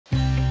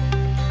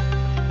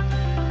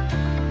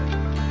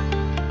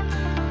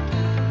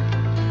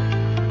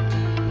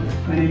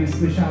My name is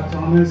Nishad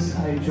Thomas.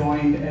 I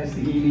joined as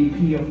the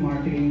EVP of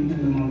Marketing in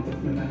the month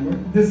of November.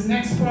 This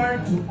next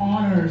part to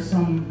honor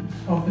some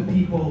of the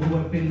people who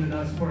have been with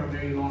us for a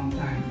very long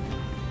time.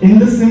 In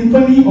the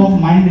symphony of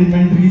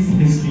MindInventory's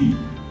history,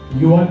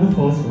 you are the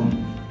first one.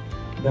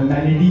 The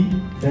melody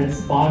that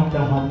sparked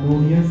the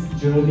harmonious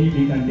journey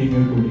we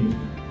continue today.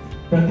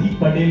 Pratik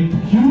Patel,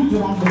 huge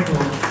round of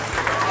applause.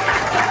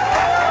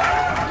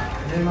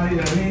 My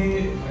journey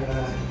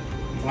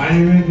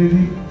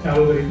MindInventory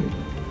ચાલુ કરી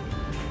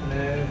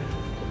અને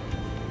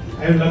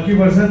I am lucky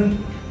person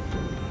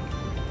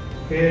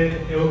કે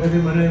એ વખતે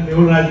મને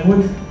મેહુલ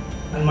રાજપૂત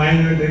અને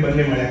MindInventory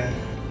બંને મળ્યા.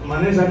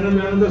 મને સપનું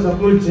જોવાનું તો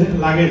સપનું જ છે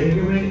લાગે છે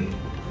કે ભાઈ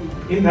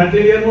ઇન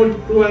 30 યર હું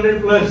 200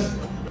 પ્લસ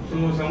તો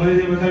સમજે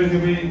છે બતાવ્યું કે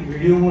ભાઈ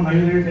વિડીયોમાં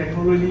નવી નવી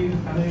ટેકનોલોજી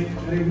અને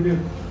દરેક વિડીયો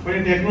પણ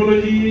એ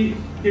ટેકનોલોજી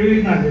કેવી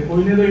રીતના છે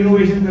કોઈને તો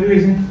ઇનોવેશન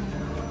કરવી છે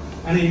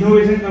અને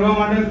ઇનોવેશન કરવા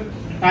માટે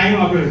ટાઈમ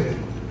આપ્યો છે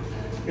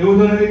એવું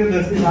તો નથી કે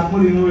 10 થી 7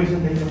 માં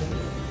ઇનોવેશન થઈ જશે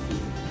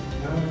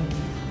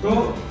તો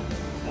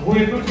હું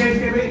એટલું જ કહીશ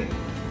કે ભાઈ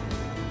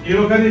એ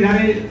વખતે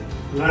જ્યારે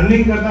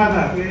લર્નિંગ કરતા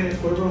હતા કે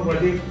કોઈ પણ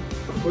પ્રોજેક્ટ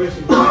કોઈ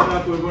શીખતા હતા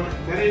કોઈ પણ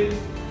ત્યારે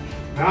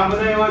ઘણા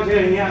બધા એવા છે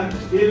અહીંયા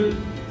steel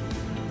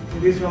in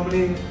this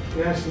company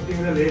they are sitting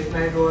in the late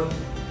night or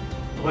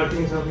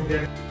working something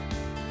that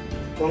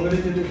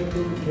congratulations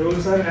to Mehul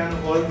sir and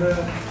all the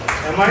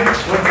MIs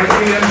for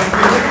 30 years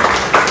completion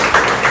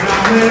and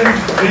આપણે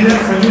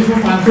 2026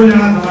 માં 500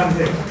 જણા થવાના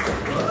છે.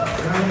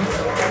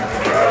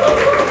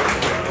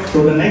 So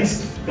the next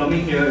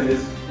coming here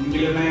is उनके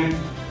लिए मैं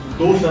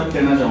 2 शब्द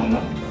कहना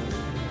चाहूंगा.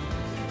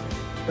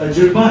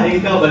 तजुर्बा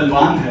इनका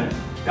बलवान है,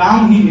 काम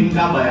ही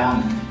इनका बयान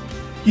है.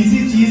 किसी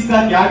चीज का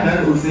क्या डर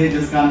उसे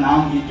जिसका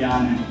नाम ही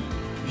ज्ञान है.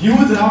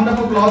 Huge round of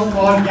applause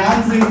for Gyan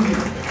Singh ji.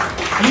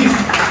 Please.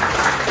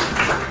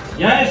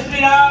 जय श्री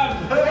राम.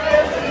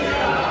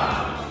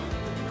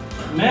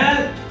 मैं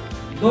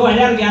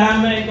 2011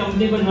 में एक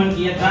कंपनी को ज्वाइन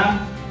किया था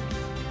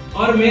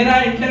और मेरा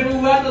इंटरव्यू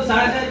हुआ तो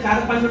शायद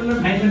 4-5 मिनट में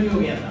फाइनल भी हो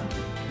गया था.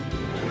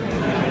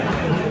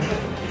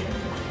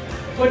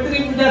 कुछ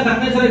नहीं पूछा, सर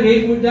ने सिर्फ यही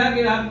पूछा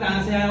कि आप कहाँ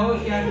से आए हो,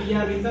 क्या किया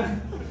अभी तक,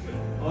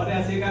 और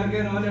ऐसे करके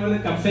उन्होंने बोले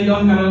कब से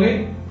ज्वाइन करोगे.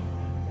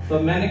 तो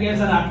मैंने कहा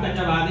सर आपका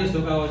जब आदेश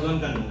होगा वो ज्वाइन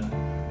कर लूंगा.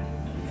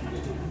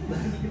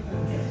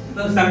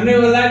 तो सर ने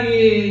बोला कि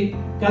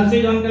कल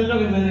से ज्वाइन कर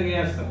लोगे. मैंने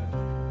कहा सर.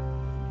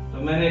 तो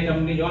मैंने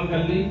कंपनी ज्वाइन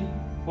कर ली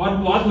और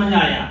बहुत मजा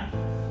आया.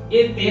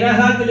 ये 13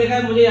 साल चलेगा,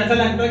 मुझे ऐसा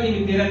लगता है कि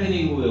 13 दिन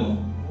ही हुए हो.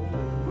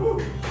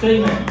 सही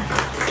में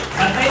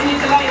पता ही नहीं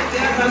चला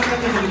 13 साल कब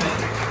चल गए.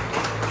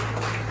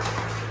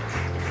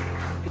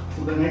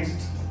 So the next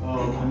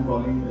I'm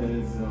calling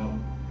is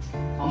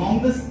among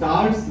the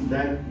stars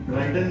that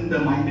brighten the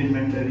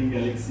MindInventory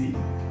galaxy,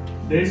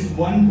 there's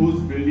one whose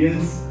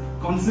brilliance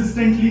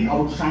consistently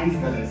outshines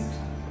the rest.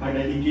 Her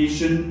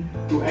dedication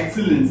to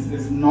excellence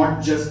is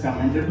not just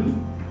commendable,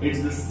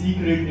 it's the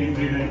secret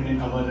ingredient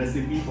in our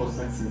recipe for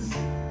success.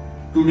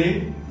 Today,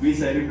 we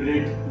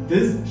celebrate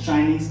this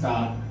shining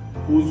star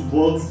whose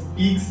work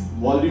speaks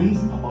volumes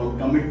about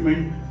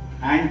commitment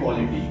and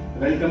quality.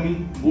 Welcoming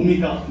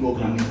Bhumika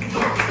Gopalani.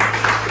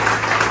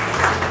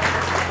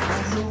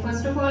 So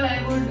first of all, I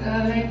would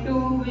like to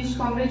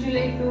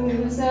congratulate to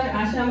Mehul sir,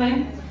 Asha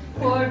ma'am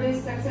for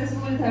this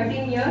successful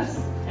 13 years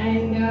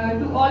and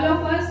to all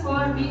of us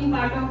for being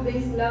part of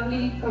this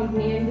lovely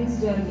company and this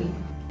journey.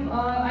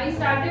 I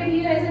started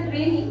here as a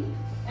trainee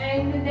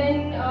and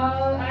then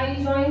I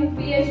joined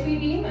PHP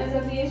team as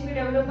a PHP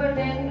developer.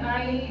 Then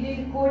I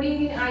did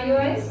coding in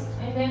iOS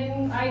and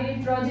then I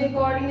did project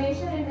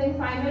coordination and then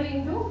finally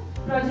into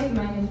project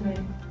management.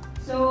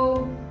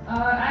 So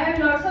I have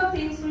lots of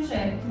things to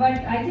share,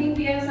 but I think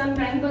we have some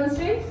time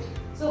constraints.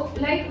 So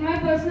like my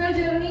personal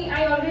journey,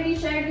 I already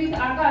shared with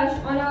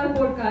Akash on our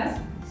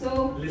podcast.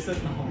 So Listen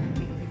now.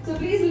 So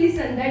please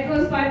listen. That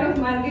was part of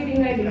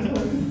marketing I did.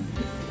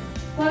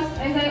 First,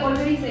 as I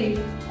already said,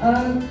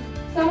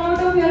 come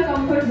out of your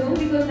comfort zone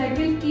because that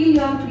will kill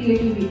your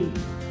creativity.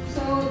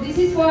 So this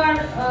is for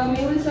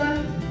Mehul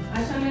sir,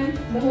 Asha ma'am,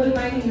 the whole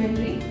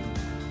MindInventory.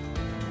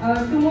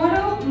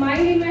 Tomorrow,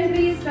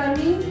 MindInventory is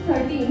turning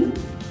 13.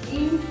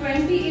 In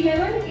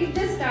 2011, it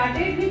just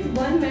started with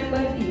one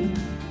member team.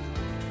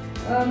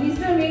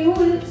 Mr.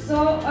 Mehul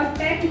saw a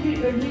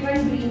tech-driven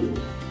dream,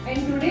 and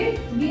today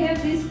we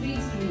have this big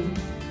dream.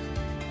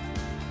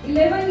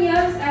 11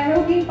 years I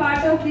have been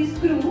part of this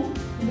crew,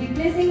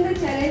 witnessing the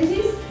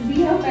challenges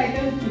we have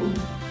battled through.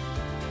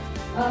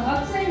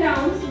 Ups and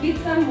downs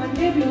with some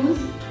Monday blues,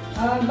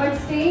 but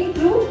staying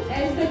true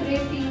as the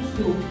great teams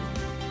do.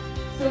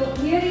 So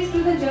here is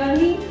to the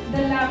journey,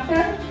 the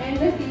laughter and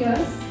the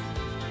tears,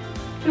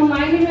 to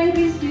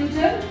MindInventory's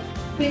future,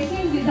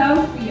 facing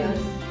without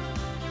fears.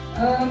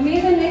 May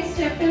the next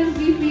chapters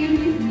be filled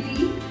with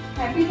glee.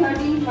 Happy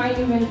 13th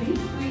MindInventory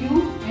to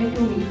you and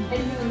to me.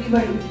 Thank you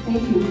everybody.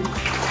 Thank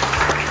you.